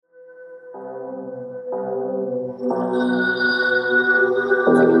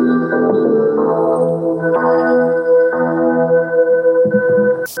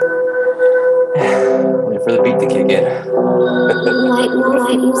Wait for the beat to kick in.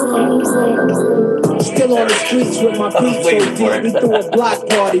 Still on the streets with my beats so deep, we threw a block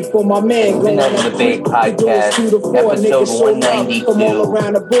party for my man going Midnight in the up Bay podcast, episode 192. from all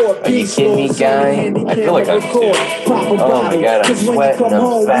around the board. Are you kidding me, guy? I feel like I'm too. Oh my god, I'm sweating,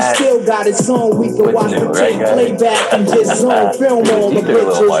 I'm fat. We still got it on. We can watch the tape, play back and just zone, film all the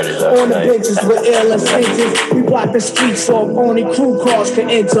bitches on the benches with ill intentions. We blocked the streets off, only crew cars could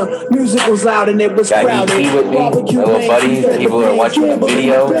enter. Music was loud and it was crowded. Got ET with me, my little buddies, people are watching the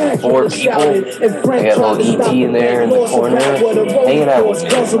video, 4 people. I got little ET in there in the corner, hanging out with me.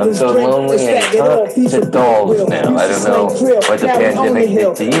 I'm so lonely and talk to dolls now. I don't know what the pandemic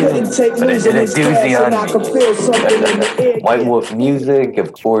did to you, but it did a doozy on me. White Wolf music,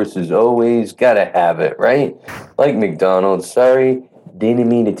 of course, as always, gotta have it, right? Like McDonald's. Sorry, didn't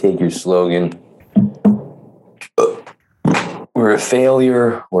mean to take your slogan. We're a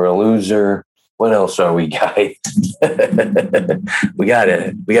failure. We're a loser. What else are we, guys? we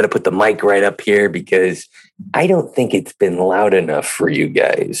gotta put the mic right up here because I don't think it's been loud enough for you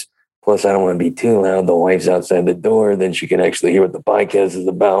guys. Plus, I don't want to be too loud. The wife's outside the door. Then she can actually hear what the podcast is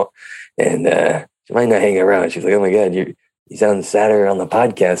about. And she might not hang around. She's like, oh my God, you sound sadder on the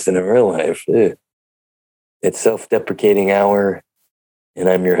podcast than in real life. Ugh. It's self-deprecating hour. And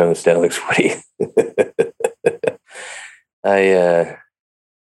I'm your host, Alex Woody. I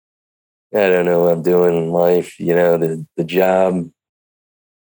don't know what I'm doing in life. You know, the job,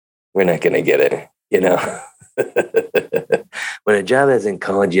 we're not going to get it, you know. When a job hasn't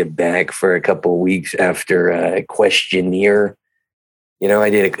called you back for a couple of weeks after a questionnaire, you know,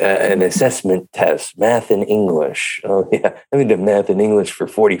 I did an assessment test, math and English. Oh yeah, I've been doing math and English for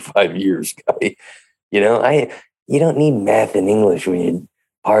 45 years, guy. You know, you don't need math and English when you're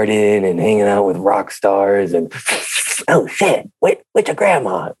partying and hanging out with rock stars and oh shit, what's your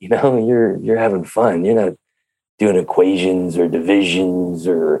grandma? You know, you're having fun. You're not doing equations or divisions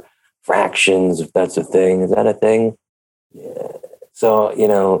or fractions, if that's a thing. Is that a thing? Yeah. So, you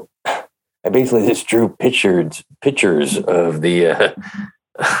know, I basically just drew pictures of the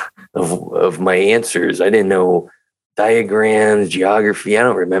of my answers. I didn't know diagrams, geography. I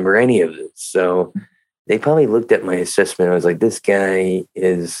don't remember any of this. So they probably looked at my assessment. I was like, this guy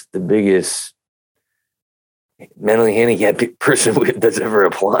is the biggest mentally handicapped person that's ever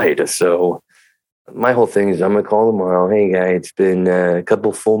applied. So my whole thing is I'm going to call tomorrow. Hey, guy, it's been a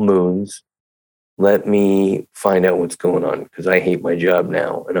couple full moons. Let me find out what's going on because I hate my job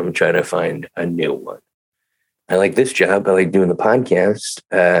now and I'm trying to find a new one. I like this job. I like doing the podcast.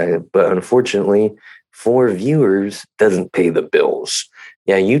 But unfortunately, 4 viewers doesn't pay the bills.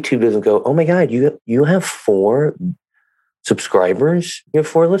 Yeah, YouTube doesn't go, oh my God, you have 4 subscribers, you have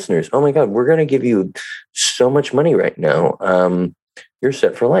 4 listeners. Oh my God, we're going to give you so much money right now. You're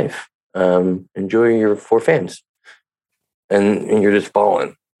set for life. Enjoy your 4 fans. And you're just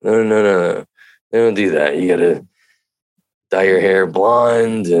balling. No. They don't do that. You got to dye your hair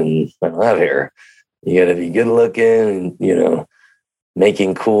blonde and I don't have hair. You got to be good looking and, you know,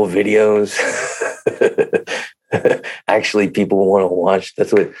 making cool videos. Actually, people want to watch.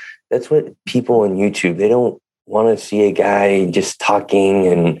 That's what people on YouTube, they don't want to see a guy just talking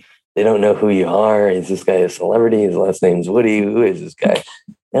and they don't know who you are. Is this guy a celebrity? His last name's Woody. Who is this guy?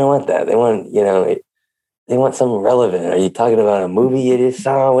 They don't want that. They want, you know, they want something relevant. Are you talking about a movie you just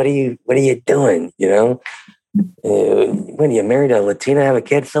saw? What are you doing? You know, when you're married to a Latina, have a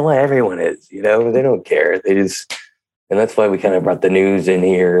kid, so what? Everyone is, you know, they don't care. They just, and that's why we kind of brought the news in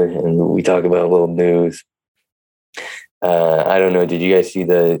here and we talk about a little news. I don't know. Did you guys see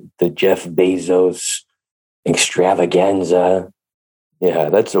the Jeff Bezos extravaganza? Yeah,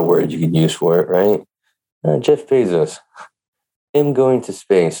 that's a word you could use for it, right? Jeff Bezos, him going to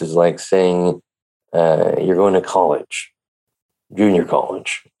space is like saying you're going to college, junior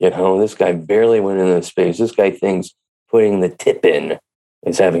college. You know, this guy barely went into space. This guy thinks putting the tip in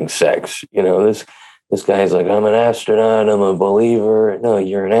is having sex. You know, this guy's like, I'm an astronaut. I'm a believer. No,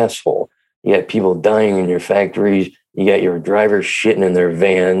 you're an asshole. You got people dying in your factories. You got your drivers shitting in their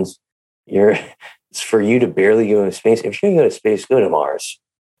vans. It's for you to barely go into space. If you're going to go to space, go to Mars.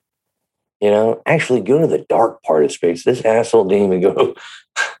 You know, actually go to the dark part of space. This asshole didn't even go.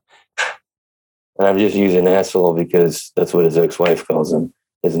 And I'm just using asshole because that's what his ex-wife calls him,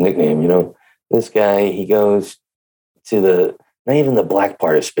 his nickname, you know. This guy, he goes to not even the black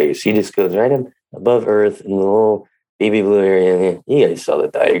part of space. He just goes right above Earth in the little baby blue area. You guys saw the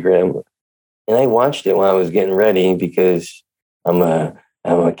diagram. And I watched it while I was getting ready because I'm a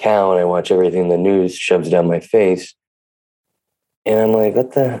I'm a cow and I watch everything the news shoves down my face. And I'm like,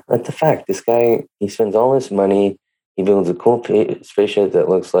 what the fuck? This guy, he spends all this money. He builds a cool spaceship that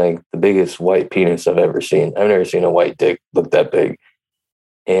looks like the biggest white penis I've ever seen. I've never seen a white dick look that big.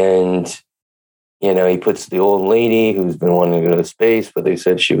 And, he puts the old lady who's been wanting to go to space, but they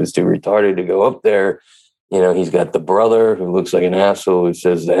said she was too retarded to go up there. He's got the brother who looks like an asshole who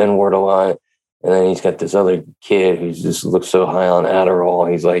says the N-word a lot. And then he's got this other kid who just looks so high on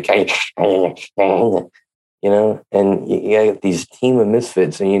Adderall. He's like, and you got these team of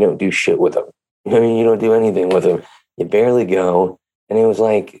misfits and you don't do shit with them. You don't do anything with them. You barely go. And it was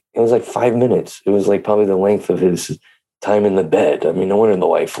like 5 minutes. It was like probably the length of his time in the bed. I mean, no wonder the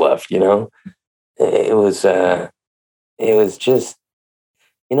wife left, It was just,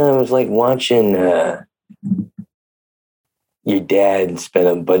 it was like watching your dad spend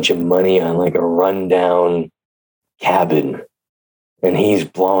a bunch of money on like a rundown cabin and he's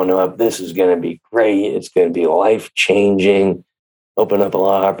blowing up. This is going to be great. It's going to be life-changing, open up a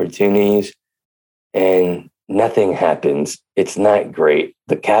lot of opportunities, and nothing happens. It's not great.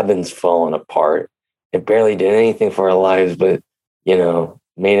 The cabin's falling apart. It barely did anything for our lives, but,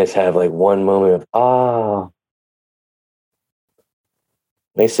 made us have like one moment of,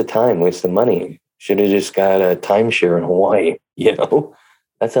 waste of time, waste of money. Should have just got a timeshare in Hawaii,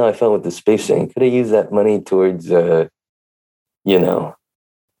 That's how I felt with the space thing. Could have used that money towards,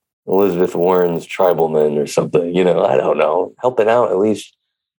 Elizabeth Warren's tribal men or something, I don't know. Helping out at least,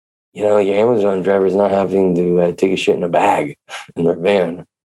 your Amazon driver's not having to take a shit in a bag in their van.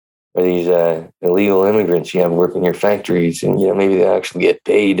 Or these illegal immigrants you have working your factories and, maybe they actually get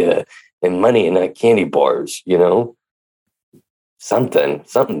paid in money and not candy bars,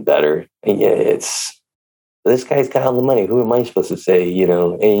 Something better. Yeah, this guy's got all the money. Who am I supposed to say,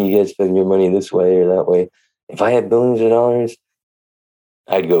 hey, you guys spend your money this way or that way? If I had billions of dollars,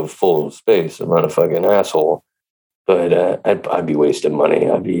 I'd go full space. I'm not a fucking asshole, but I'd be wasting money.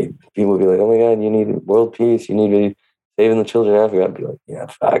 People would be like, oh my God, you need world peace. You need to be saving the children of Africa. I'd be like, yeah,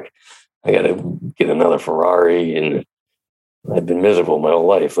 fuck. I got to get another Ferrari and I've been miserable my whole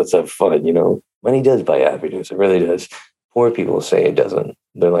life. Let's have fun. Money does buy happiness. It really does. Poor people say it doesn't.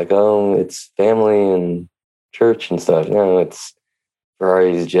 They're like, oh, it's family and church and stuff. No, it's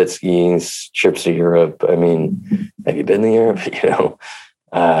Ferraris, jet skis, trips to Europe. I mean, have you been to Europe?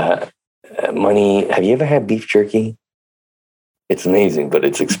 Money. Have you ever had beef jerky? It's amazing, but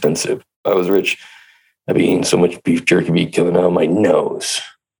it's expensive. If I was rich, I'd be eating so much beef jerky, be killing out my nose.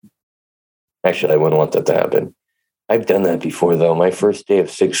 Actually, I wouldn't want that to happen. I've done that before, though. My first day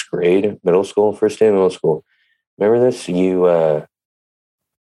of sixth grade, first day of middle school. Remember this? You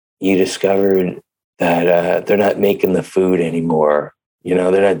discovered that they're not making the food anymore.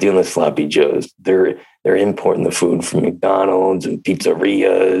 They're not doing the sloppy joes. They're importing the food from McDonald's and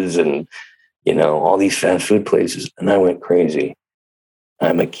pizzerias and all these fast food places. And I went crazy.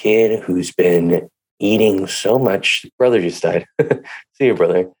 I'm a kid who's been eating so much. Brother just died. See you,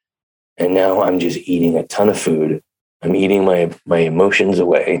 brother. And now I'm just eating a ton of food. I'm eating my emotions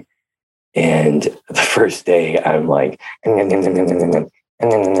away. And the first day, I'm like, and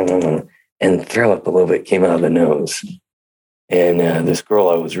throw up a little bit came out of the nose. And this girl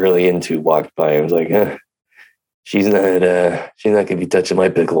I was really into walked by. I was like, she's not going to be touching my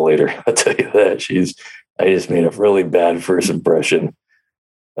pickle later. I'll tell you that. I just made a really bad first impression.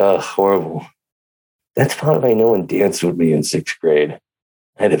 Horrible. That's probably no one danced with me in sixth grade.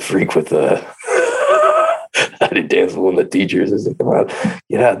 I had to freak with I had to dance with one of the teachers. I said, come on,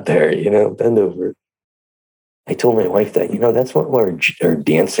 get out there, bend over. I told my wife that, that's what our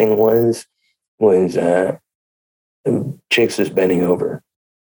dancing was the chicks just bending over.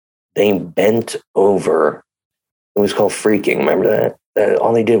 They bent over. It was called freaking. Remember that?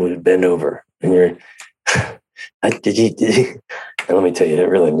 All they did was bend over. And you're, did you? And let me tell you, it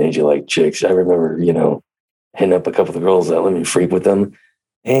really made you like chicks. I remember, hitting up a couple of girls that let me freak with them.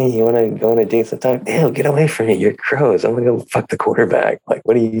 Hey, you want to go on a date sometime? Ew, get away from me. You're gross. I'm going to go fuck the quarterback. Like,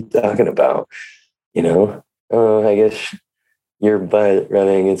 what are you talking about? Oh, I guess your butt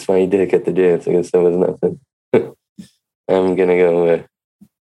rubbing against my dick at the dance. I guess that was nothing. I'm going to go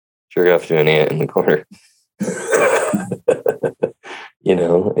jerk off to an ant in the corner.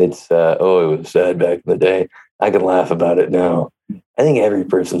 It's, it was sad back in the day. I can laugh about it now. I think every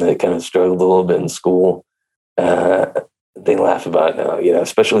person that kind of struggled a little bit in school, they laugh about it now,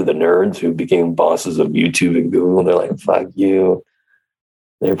 especially the nerds who became bosses of YouTube and Google. They're like, fuck you.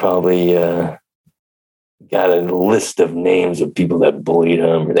 They're probably got a list of names of people that bullied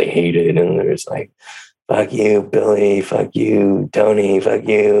them or they hated. And they're just like, fuck you, Billy. Fuck you, Tony. Fuck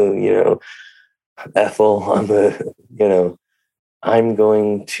you, Ethel. I'm I'm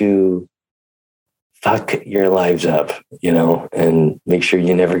going to fuck your lives up, and make sure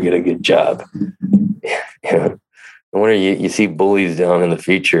you never get a good job. I wonder, you see bullies down in the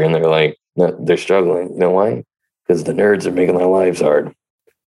future and they're like, they're struggling. You know why? Because the nerds are making their lives hard.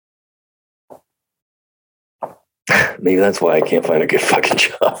 Maybe that's why I can't find a good fucking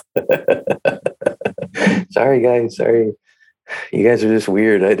job. Sorry, guys. Sorry. You guys are just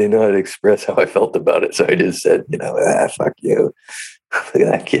weird. I didn't know how to express how I felt about it. So I just said, fuck you. Look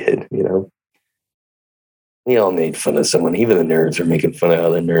at that kid, We all made fun of someone. Even the nerds are making fun of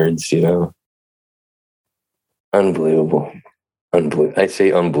other nerds, Unbelievable. I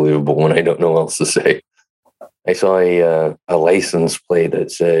say unbelievable when I don't know what else to say. I saw a license plate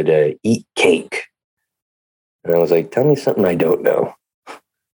that said, eat cake. And I was like, tell me something I don't know.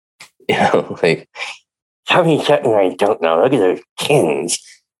 Like, tell me something I don't know. Look at those chins.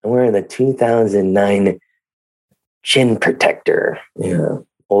 I'm wearing the 2009 chin protector. Yeah,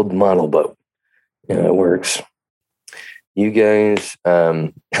 old model, but it works. You guys,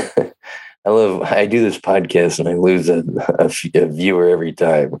 I do this podcast and I lose a viewer every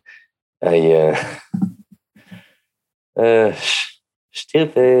time.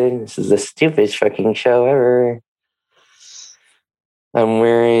 Stupid. This is the stupidest fucking show ever. I'm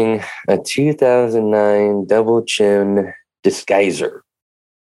wearing a 2009 double chin disguiser,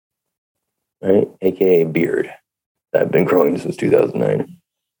 right? AKA beard. I've been growing since 2009.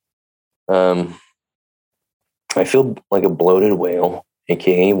 I feel like a bloated whale,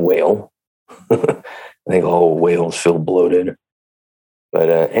 AKA whale. I think all whales feel bloated. But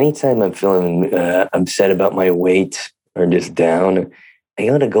anytime I'm feeling upset about my weight or just down, I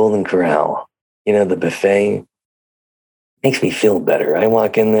go to Golden Corral. The buffet. Makes me feel better. I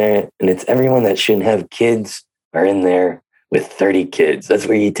walk in there and it's everyone that shouldn't have kids are in there with 30 kids. That's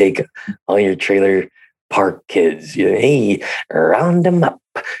where you take all your trailer park kids. Hey, round them up.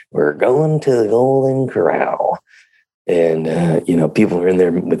 We're going to the Golden Corral. And, people are in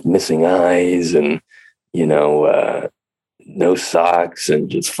there with missing eyes and, no socks and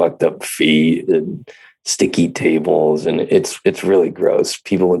just fucked up feet and sticky tables. And it's really gross.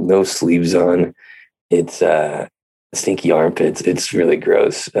 People with no sleeves on. It's, stinky armpits. It's really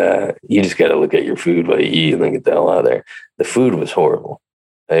gross. You just got to look at your food while you eat and then get the hell out of there. The food was horrible.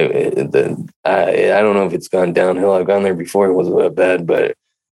 I don't know if it's gone downhill. I've gone there before. It wasn't that bad, but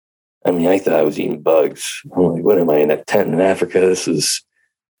I thought I was eating bugs. I'm like, what am I, in a tent in Africa? This is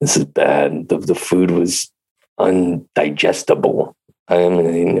bad. The food was undigestible.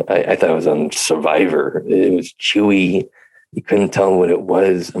 I thought I was on Survivor. It was chewy. You couldn't tell what it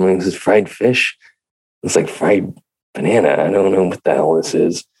was. This is fried fish. It's like fried banana. I don't know what the hell this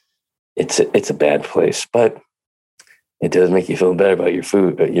is. It's a bad place, but it does make you feel better about your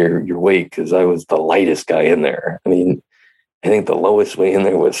food, your weight, because I was the lightest guy in there. I think the lowest weight in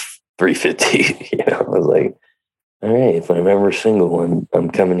there was 350. I was like, all right, if I'm ever single,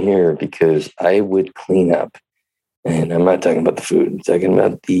 I'm coming here because I would clean up. And I'm not talking about the food. I'm talking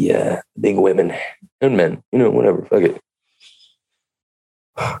about the big women and men. Whatever. Fuck it.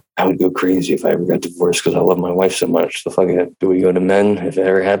 I would go crazy if I ever got divorced because I love my wife so much. So fuck it. Do we go to men if it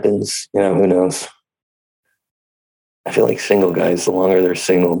ever happens? Who knows? I feel like single guys, the longer they're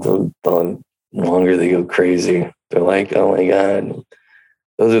single, the longer they go crazy. They're like, oh my God.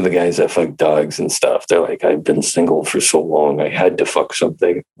 Those are the guys that fuck dogs and stuff. They're like, I've been single for so long. I had to fuck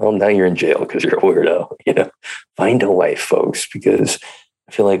something. Well, now you're in jail because you're a weirdo. Find a wife, folks, because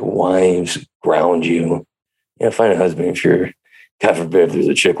I feel like wives ground you. Find a husband if you're, God forbid, if there's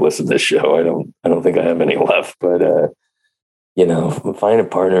a chick listening to this show. I don't think I have any left, but find a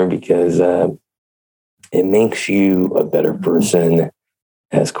partner because it makes you a better person.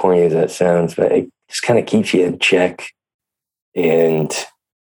 As corny as that sounds, but it just kind of keeps you in check, and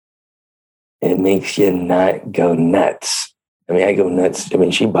it makes you not go nuts. I go nuts.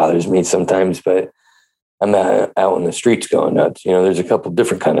 She bothers me sometimes, but I'm not out in the streets going nuts. There's a couple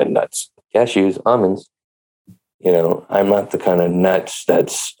different kind of nuts: cashews, almonds. I'm not the kind of nuts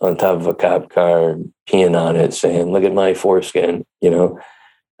that's on top of a cop car peeing on it saying, look at my foreskin.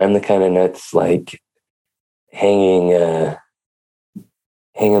 I'm the kind of nuts like hanging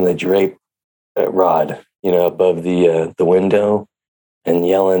the drape rod, above the window and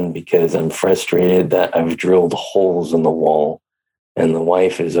yelling because I'm frustrated that I've drilled holes in the wall and the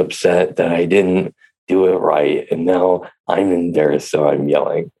wife is upset that I didn't do it right. And now I'm embarrassed, so I'm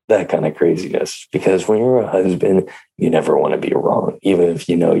yelling. That kind of craziness. Because when you're a husband, you never want to be wrong, even if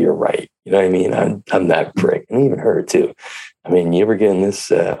you know you're right. You know what I mean? I'm that prick. And even her too. You ever get in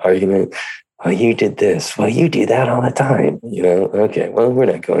this argument? Well, you did this. Well, you do that all the time. Okay, well, we're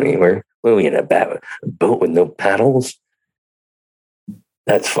not going anywhere. What are we in a boat with no paddles?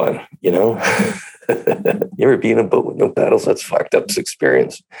 That's fun, you know? You ever be in a boat with no paddles? That's fucked up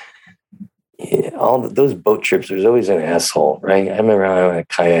experience. Yeah, those boat trips, there's always an asshole, right? I remember on a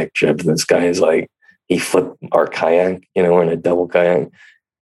kayak trip, and this guy is like, he flipped our kayak, you know, we're in a double kayak.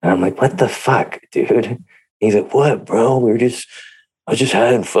 And I'm like, what the fuck, dude? He's like, what, bro? I was just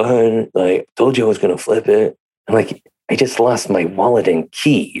having fun. Like, told you I was going to flip it. I'm like, I just lost my wallet and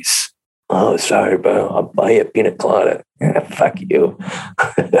keys. Oh, sorry, bro. I'll buy you a pina colada. Yeah, fuck you.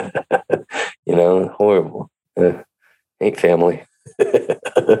 You know, horrible. Hate family.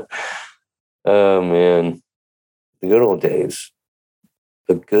 Oh, man. The good old days.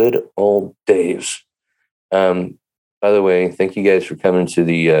 The good old days. By the way, thank you guys for coming to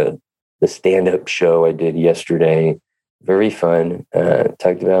the stand-up show I did yesterday. Very fun.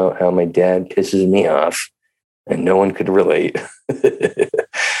 Talked about how my dad pisses me off and no one could relate.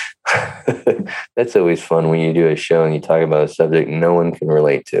 That's always fun when you do a show and you talk about a subject no one can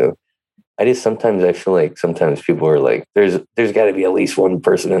relate to. Sometimes I feel like sometimes people are like, there's got to be at least one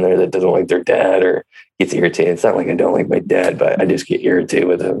person in there that doesn't like their dad or gets irritated. It's not like I don't like my dad, but I just get irritated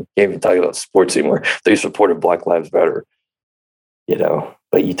with him. Can't even talk about sports anymore. They supported Black Lives Matter, you know,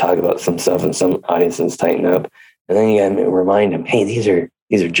 but you talk about some stuff and some audiences tighten up. And then you got to remind them, hey, these are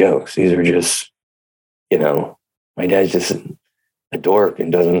jokes. These are just, you know, my dad's just a dork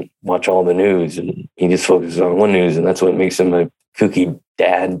and doesn't watch all the news, and he just focuses on one news, and that's what makes him a kooky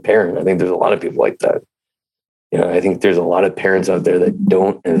dad parent. I think there's a lot of people like that. You know, I think there's a lot of parents out there that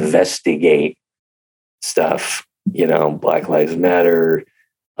don't investigate stuff, you know, Black Lives Matter,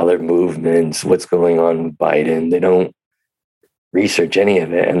 other movements, what's going on with Biden. They don't research any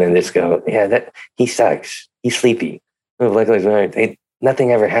of it, and then just go, yeah, that he sucks. He's sleepy. Oh, Black Lives Matter.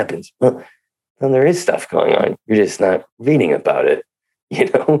 Nothing ever happens. Well, there is stuff going on. You're just not reading about it, you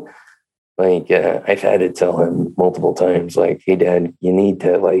know? Like, I've had to tell him multiple times, like, hey, Dad, you need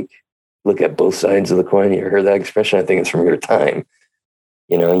to, like, look at both sides of the coin. You heard that expression? I think it's from your time.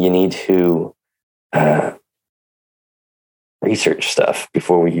 You know, you need to research stuff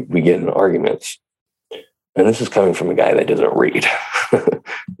before we get in arguments. And this is coming from a guy that doesn't read. A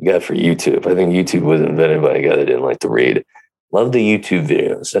guy for YouTube. I think YouTube was invented by a guy that didn't like to read. Love the YouTube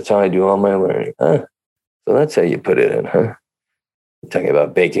videos. That's how I do all my learning. Huh? So that's how you put it in, huh? I'm talking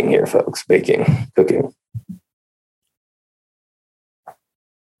about baking here, folks. Baking, cooking.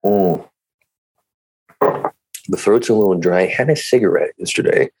 The throat's a little dry. I had a cigarette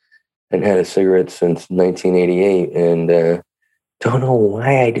yesterday and had a cigarette since 1988. And don't know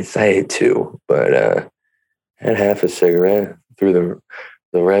why I decided to, but had half a cigarette, threw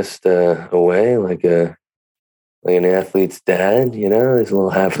the rest away like an athlete's dad, you know, his little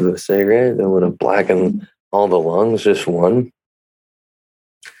half of the cigarette, then would have blackened all the lungs, just one.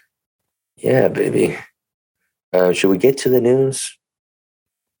 Yeah, baby. Should we get to the news?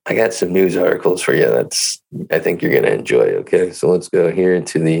 I got some news articles for you. I think you're gonna enjoy. Okay, so let's go here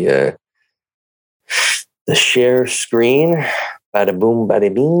to the share screen. Bada boom,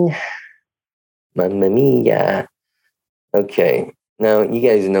 bada bing. Mamma mia. Okay, now you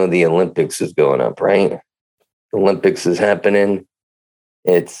guys know the Olympics is going up, right? Olympics is happening.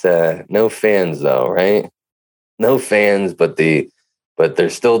 It's no fans though, right? No fans, but they're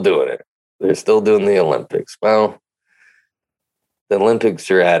still doing it. They're still doing the Olympics. Well, the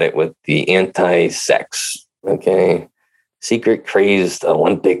Olympics are at it with the anti-sex. Okay, secret crazed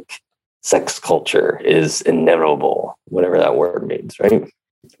Olympic sex culture is inevitable. Whatever that word means, right?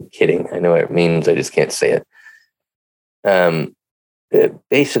 I'm kidding. I know what it means. I just can't say it.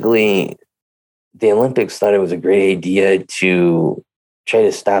 Basically, the Olympics thought it was a great idea to try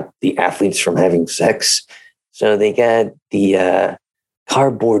to stop the athletes from having sex. So they got the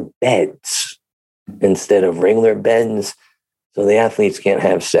cardboard beds instead of regular beds, so the athletes can't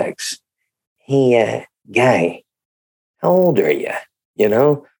have sex. Hey, guy, how old are you? You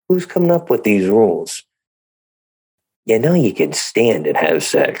know, who's coming up with these rules? You know you can stand and have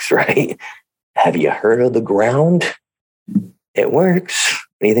sex, right? Have you heard of the ground? It works.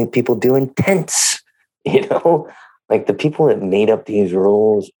 What do you think people do in tents? You know, like the people that made up these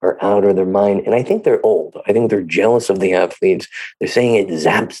rules are out of their mind. And I think they're old. I think they're jealous of the athletes. They're saying it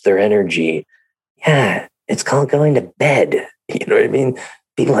zaps their energy. Yeah, it's called going to bed. You know what I mean?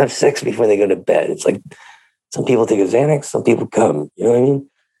 People have sex before they go to bed. It's like some people take a Xanax, some people come. You know what I mean?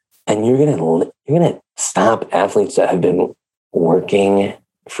 And you're gonna stop athletes that have been working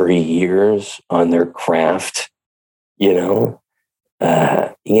for years on their craft. You know,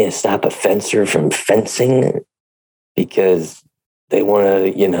 you're gonna stop a fencer from fencing because they want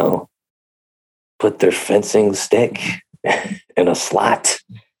to, you know, put their fencing stick in a slot.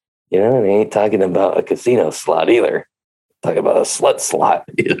 You know, they ain't talking about a casino slot either. Talk about a slut slot,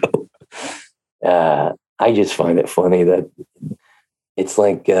 I just find it funny that it's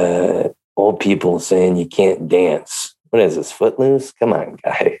like old people saying you can't dance. What is this, Footloose? Come on,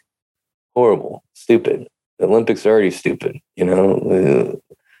 guy. Horrible, stupid. The Olympics are already stupid, You're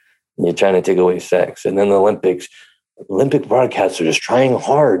trying to take away sex. And then the Olympic broadcasts are just trying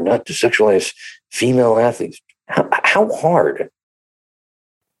hard not to sexualize female athletes. How hard?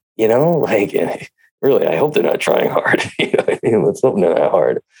 Really, I hope they're not trying hard. Let's hope they're not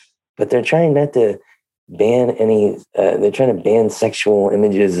hard. But they're trying not to ban they're trying to ban sexual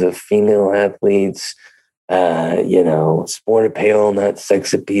images of female athletes, sport apparel, not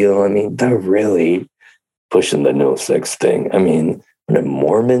sex appeal. I mean, they're really pushing the no sex thing. I mean, when the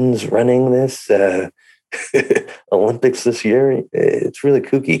Mormons running this Olympics this year, it's really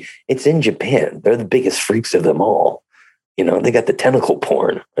kooky. It's in Japan. They're the biggest freaks of them all. They got the tentacle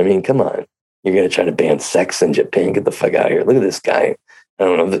porn. I mean, come on. You're going to try to ban sex in Japan? Get the fuck out of here. Look at this guy. I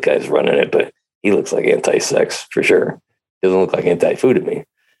don't know if the guy's running it, but he looks like anti-sex for sure. Doesn't look like anti-food to me.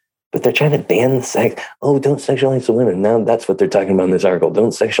 But they're trying to ban sex. Oh, don't sexualize the women. Now that's what they're talking about in this article. Don't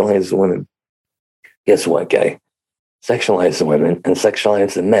sexualize the women. Guess what, guy? Sexualize the women and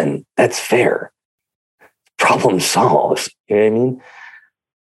sexualize the men. That's fair. Problem solved. You know what I mean?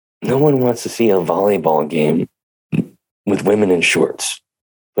 No one wants to see a volleyball game with women in shorts.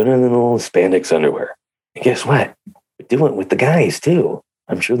 Put in little spandex underwear. And guess what? We do it with the guys too.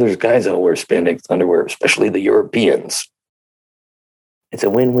 I'm sure there's guys that wear spandex underwear, especially the Europeans. It's a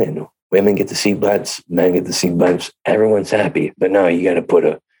win-win. Women get to see butts, men get to see butts. Everyone's happy. But no, you got to put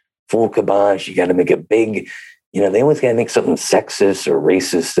a full kibosh. You got to make a big, they always got to make something sexist or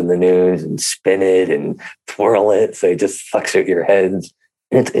racist in the news and spin it and twirl it. So it just fucks with your heads.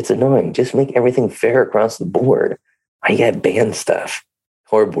 And it's annoying. Just make everything fair across the board. Why you got to ban stuff?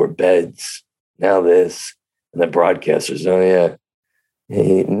 Cardboard beds. Now this. And the broadcasters. Oh, yeah.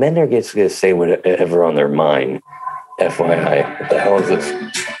 Men are just going to say whatever on their mind. FYI. What the hell is this?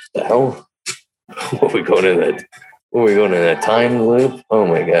 The hell? What are we going in that? What are we going in a time loop? Oh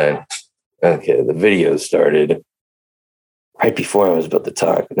my God. Okay, the video started right before I was about to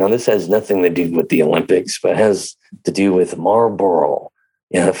talk. Now, this has nothing to do with the Olympics, but it has to do with Marlboro.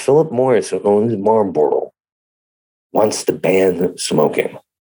 Yeah, Philip Morris, who owns Marlboro, wants to ban smoking.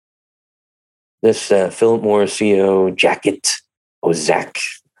 This Philip Morris CEO, Jacek Ozak,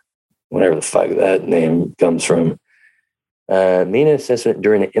 whatever the fuck that name comes from, made an assessment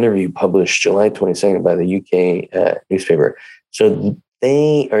during an interview published July 22nd by the UK newspaper. So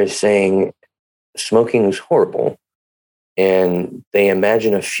they are saying smoking is horrible and they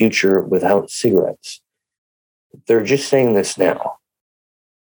imagine a future without cigarettes. They're just saying this now.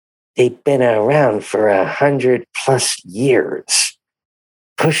 They've been around for 100+ years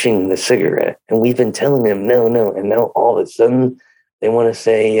pushing the cigarette, and we've been telling them no, and now all of a sudden they want to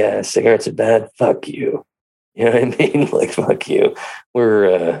say cigarettes are bad. Fuck you. You know what I mean? Like, fuck you.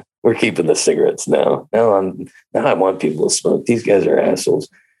 We're keeping the cigarettes now. Now I want people to smoke. These guys are assholes.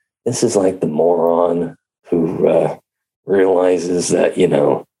 This is like the moron who realizes that,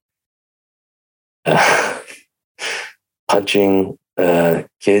 punching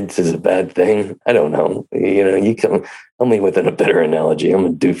kids is a bad thing. I don't know. You come me with a better analogy. I'm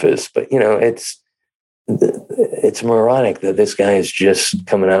a doofus, but it's moronic that this guy is just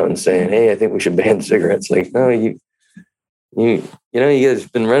coming out and saying, "Hey, I think we should ban cigarettes." Like, no, you guys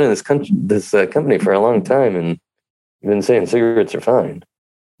have been running this company for a long time, and you've been saying cigarettes are fine.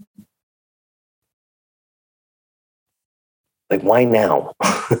 Like, why now?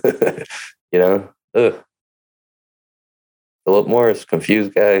 Ugh. Philip Morris,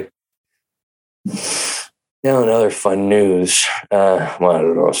 confused guy. Now, another fun news. I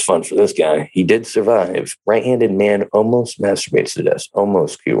don't know. It's fun for this guy. He did survive. Right-handed man almost masturbates to death.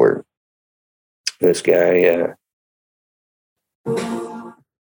 Almost keyword. This guy. Okay,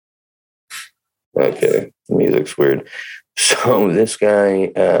 the music's weird. So this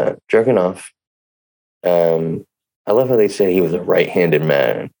guy jerking off. I love how they say he was a right-handed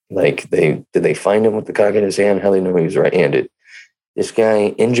man. Like, did they find him with the cock in his hand? How do they know he was right-handed? This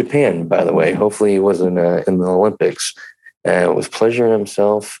guy in Japan, by the way, hopefully he wasn't in the Olympics, was pleasuring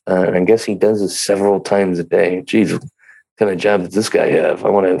himself. And I guess he does this several times a day. Jeez, what kind of job does this guy have? I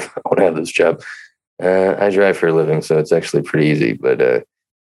want to have this job. I drive for a living, so it's actually pretty easy, but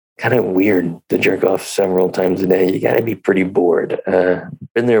kind of weird to jerk off several times a day. You got to be pretty bored.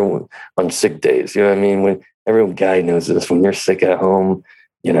 Been there on sick days. You know what I mean? When every guy knows this, when you're sick at home,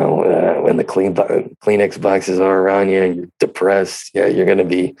 when the Kleenex boxes are around you and you're depressed, you're going to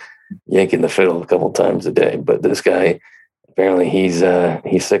be yanking the fiddle a couple times a day. But this guy, apparently he's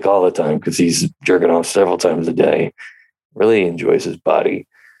sick all the time because he's jerking off several times a day. really enjoys his body.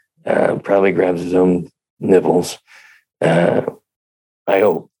 Probably grabs his own nipples. I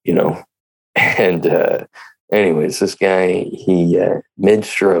hope, And anyways, this guy, he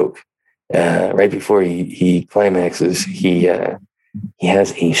mid-stroke, right before he climaxes, he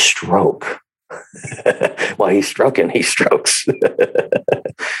has a stroke. While he's stroking, he strokes.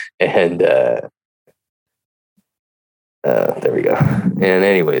 And there we go. And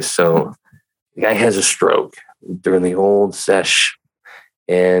anyways, so the guy has a stroke during the old sesh,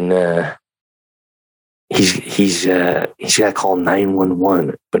 and he's got to call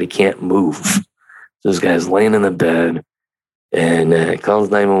 911, but he can't move. So this guy's laying in the bed, and calls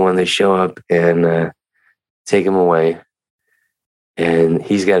 911. They show up and take him away, and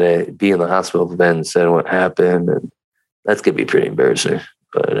he's got to be in the hospital bed and said what happened, and that's gonna be pretty embarrassing.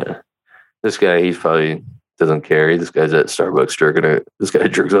 But this guy, he probably doesn't care. This guy's at Starbucks jerking it. This guy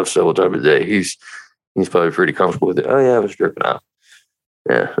jerks off several times a day. He's probably pretty comfortable with it. Oh yeah, I was jerking off.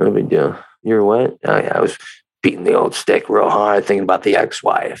 Yeah, no big deal. You were what? Oh yeah, I was beating the old stick real hard, thinking about the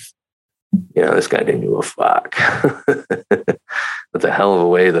ex-wife. This guy didn't give a fuck. That's a hell of a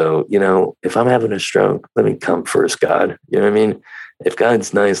way, though. If I'm having a stroke, let me come first, God. You know what I mean? If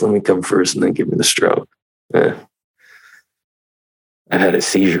God's nice, let me come first and then give me the stroke. I've had a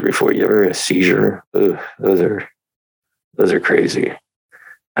seizure before. You ever had a seizure? Ugh, those are crazy.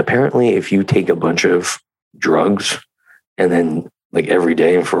 Apparently, if you take a bunch of drugs and then like every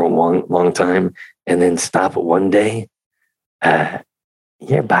day for a long, long time, and then stop one day,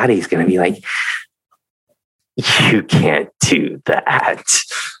 your body's going to be like, you can't do that. I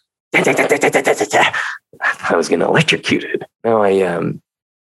was getting electrocuted. Now I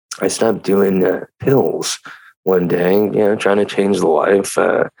stopped doing pills one day, trying to change the life,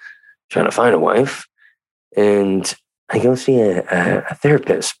 trying to find a wife. And I go see a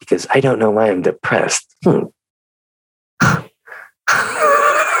therapist because I don't know why I'm depressed. I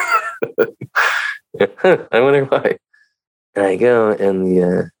wonder why. And I go, and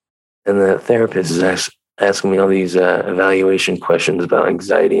the therapist is asking me all these evaluation questions about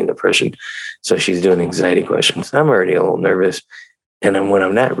anxiety and depression. So she's doing anxiety questions. I'm already a little nervous. And what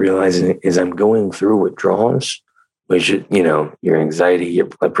I'm not realizing is I'm going through withdrawals, which, your anxiety, your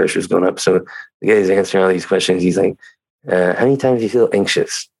blood pressure is going up. So the guy's answering all these questions. He's like, how many times do you feel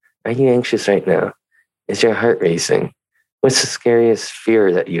anxious? Are you anxious right now? Is your heart racing? What's the scariest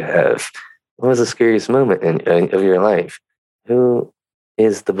fear that you have? What was the scariest moment of your life? Who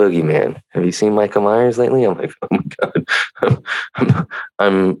is the boogeyman? Have you seen Michael Myers lately? I'm like, oh my God,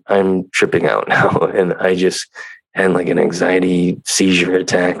 I'm tripping out now. And I just had like an anxiety seizure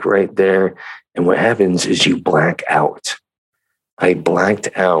attack right there. And what happens is you black out. I blacked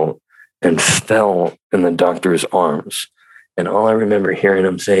out and fell in the doctor's arms. And all I remember hearing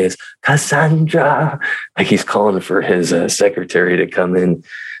him say is, Cassandra. Like he's calling for his secretary to come in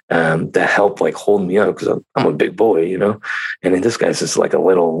to help like hold me up because I'm a big boy, And then this guy's just like a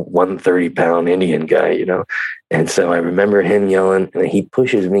little 130-pound Indian guy, And so I remember him yelling, and he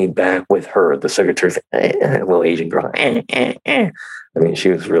pushes me back with her, the secretary, little Asian girl. I mean, she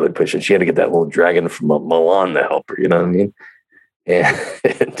was really pushing. She had to get that little dragon from Milan to help her, you know what I mean? And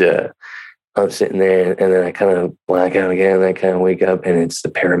I'm sitting there, and then I kind of black out again, and I kind of wake up, and it's the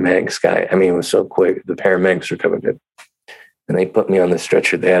paramedics guy. I mean, it was so quick. The paramedics are coming in. And they put me on the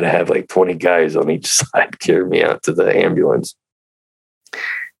stretcher. They had to have like 20 guys on each side carry me out to the ambulance.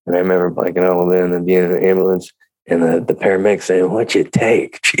 And I remember blacking out a little bit and then being in the ambulance, and the paramedic saying, "What'd you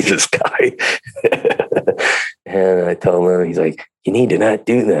take?" Jesus, guy. And I told him, he's like, "You need to not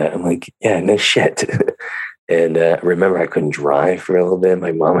do that." I'm like, "Yeah, no shit." And remember, I couldn't drive for a little bit.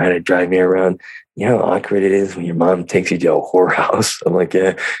 My mom had to drive me around. You know how awkward it is when your mom takes you to a whorehouse? I'm like,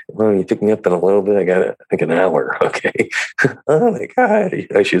 yeah, well, you pick me up in a little bit. I got like an hour. Okay. Oh my God.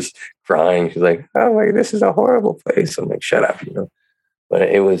 She's crying. She's like, oh my, this is a horrible place. I'm like, shut up, But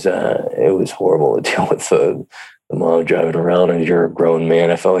it was horrible to deal with the mom driving around as you're a grown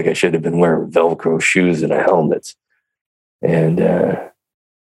man. I felt like I should have been wearing Velcro shoes and a helmet. And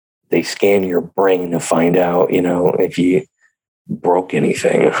they scan your brain to find out, if you broke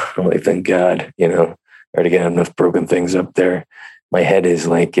anything. I'm like, thank God, I already got enough broken things up there. My head is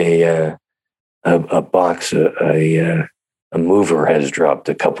like a box, a mover has dropped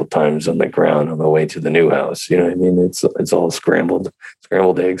a couple times on the ground on the way to the new house. You know what I mean? It's all scrambled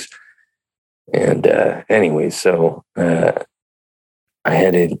eggs. And anyway, so I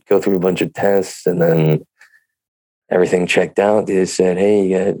had to go through a bunch of tests, and then everything checked out. They said, hey,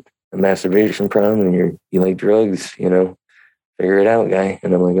 you got a masturbation problem and you like drugs, figure it out, guy.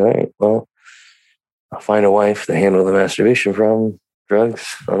 And I'm like, all right, well, I'll find a wife to handle the masturbation problem.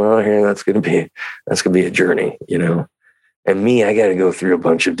 Drugs on the other hand, that's gonna be a journey, And me, I got to go through a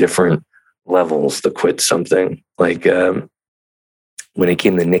bunch of different levels to quit something. Like when it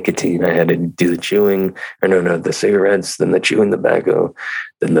came to nicotine, I had to do the chewing, or no, the cigarettes, then the chewing tobacco,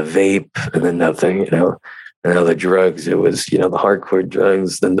 then the vape, and then nothing, you know. And now the drugs, it was, you know, the hardcore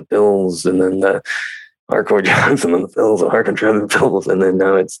drugs, then the pills, and then the hardcore drugs, and then the pills, the hardcore drugs, and pills, and then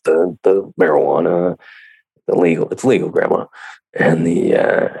now it's the marijuana, it's legal, grandma, and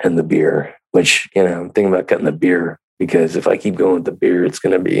the beer. Which, you know, I'm thinking about cutting the beer, because if I keep going with the beer, it's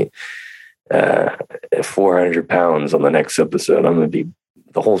going to be 400 pounds on the next episode. I'm going to be,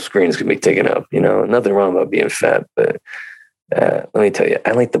 the whole screen's going to be taken up. You know, nothing wrong about being fat, but let me tell you,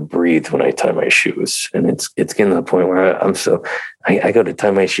 I like to breathe when I tie my shoes, and it's getting to the point where I go to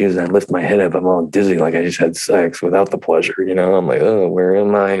tie my shoes and I lift my head up. I'm all dizzy, like I just had sex without the pleasure. You know, I'm like, oh, where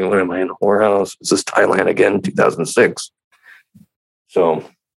am I? When am I in a whorehouse? Is this Thailand again? 2006. So,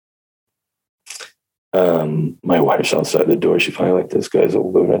 my wife's outside the door. She finally like, this guy's a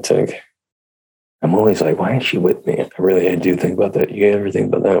lunatic. I'm always like, why is she with me? I do think about that. You ever think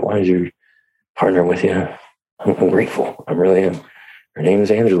about that? Why is your partner with you? I'm grateful. I really am. Her name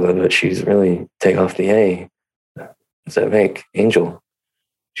is Angela, but she's really, take off the A. What's that make? Angel.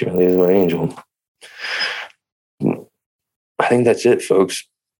 She really is my angel. I think that's it, folks.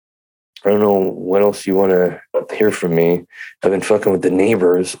 I don't know what else you want to hear from me. I've been fucking with the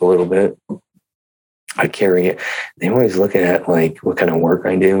neighbors a little bit. I carry it. They're always looking at like what kind of work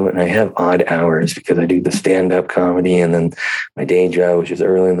I do. And I have odd hours because I do the stand-up comedy and then my day job, which is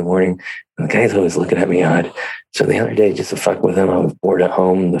early in the morning. And the guy's always looking at me odd. So the other day, just to fuck with him, I was bored at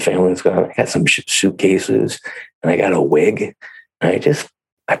home. The family's gone. I got some suitcases and I got a wig. And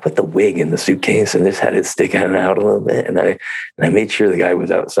I put the wig in the suitcase and just had it stick out a little bit. And I made sure the guy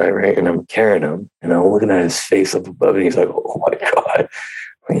was outside, right? And I'm carrying him and I'm looking at his face up above and he's like, oh my God.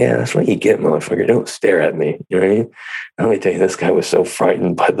 Yeah, that's what you get, motherfucker. Don't stare at me. You know what I mean? And let me tell you, this guy was so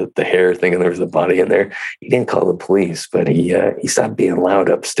frightened by the hair thing, and there was a body in there. He didn't call the police, but he stopped being loud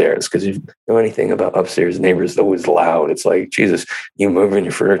upstairs, because if you know anything about upstairs neighbors, they're always loud. It's like, Jesus, you moving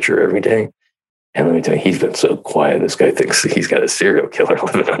your furniture every day. And let me tell you, he's been so quiet. This guy thinks he's got a serial killer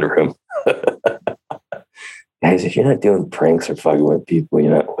living under him. Guys, if you're not doing pranks or fucking with people,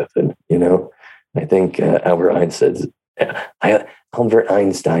 you're not living. You know, I think Albert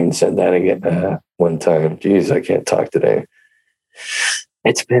Einstein said that again one time. Jeez, I can't talk today.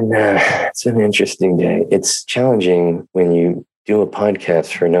 It's been an interesting day. It's challenging when you do a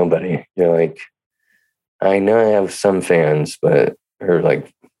podcast for nobody. You're like, I know I have some fans, or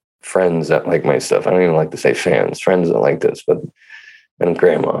like friends that like my stuff. I don't even like to say fans, friends that like this, and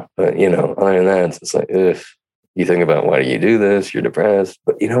grandma. But you know, other than that, it's like, if you think about why do you do this, you're depressed.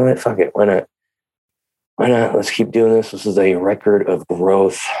 But you know what? Fuck it. Why not? Let's keep doing this. This is a record of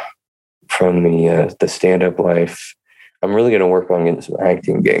growth from the stand-up life. I'm really going to work on getting some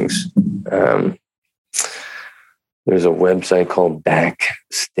acting gigs. There's a website called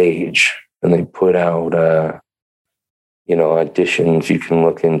Backstage, and they put out, auditions you can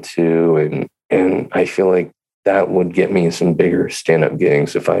look into, and I feel like that would get me some bigger stand-up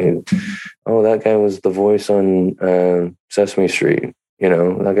gigs. If that guy was the voice on Sesame Street. You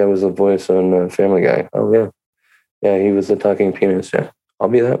know, that guy was the voice on Family Guy. Oh, yeah. Yeah, he was the talking penis. Yeah, I'll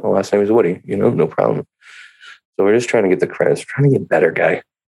be that. My last name is Woody. You know, no problem. So we're just trying to get the credits. We're trying to get better, guy.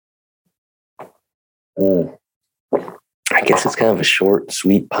 I guess it's kind of a short,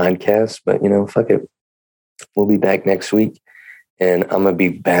 sweet podcast, but, you know, fuck it. We'll be back next week. And I'm going to be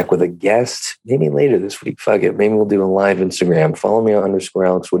back with a guest maybe later this week. Fuck it. Maybe we'll do a live Instagram. Follow me on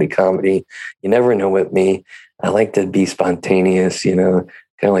 _Alex Woody Comedy. You never know with me. I like to be spontaneous, you know,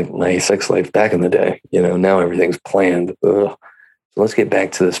 kind of like my sex life back in the day. You know, now everything's planned. Ugh. So let's get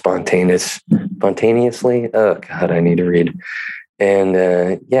back to the spontaneously. Oh, God, I need to read. And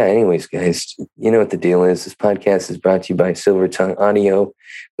anyways, guys, you know what the deal is. This podcast is brought to you by Silver Tongue Audio.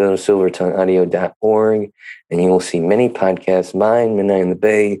 Go to silvertongueaudio.org, and you will see many podcasts. Mine, Midnight in the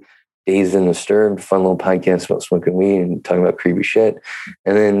Bay, Dazed and Disturbed, fun little podcast about smoking weed and talking about creepy shit.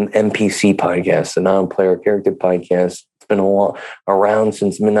 And then NPC podcast, the non-player character podcast. It's been around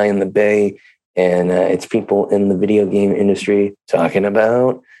since Midnight in the Bay, and it's people in the video game industry talking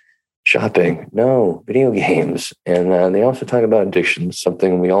about shopping. No, video games. And they also talk about addiction,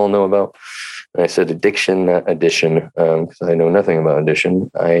 something we all know about. And I said addiction, not addition, because I know nothing about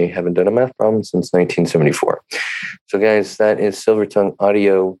addition. I haven't done a math problem since 1974. So, guys, that is Silver Tongue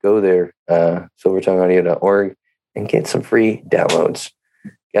Audio. Go there, silvertongueaudio.org, and get some free downloads.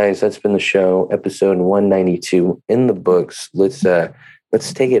 Guys, that's been the show, episode 192 in the books. Let's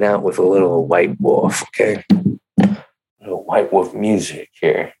take it out with a little White Wolf, okay? A little White Wolf music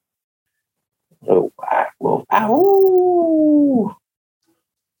here. Oh, wow. Ow.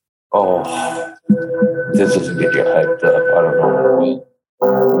 Oh, this doesn't get you hyped up. I don't know.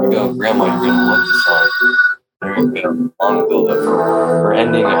 Here we go. Grandma, you're going to love this song. There you go. Long build-up for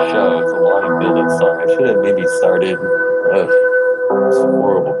ending a show. It's a long build-up song. I should have maybe started. It's a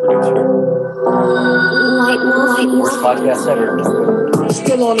horrible producer. Worst podcast ever.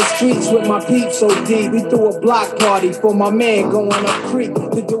 Still on the streets with my peeps so deep. We threw a block party for my man going up creek.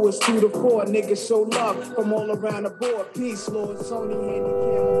 To do us 2 to 4. Niggas show love from all around the board. Peace, Lord. Sony Handy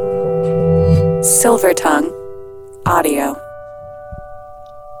Camera. Silver Tongue Audio.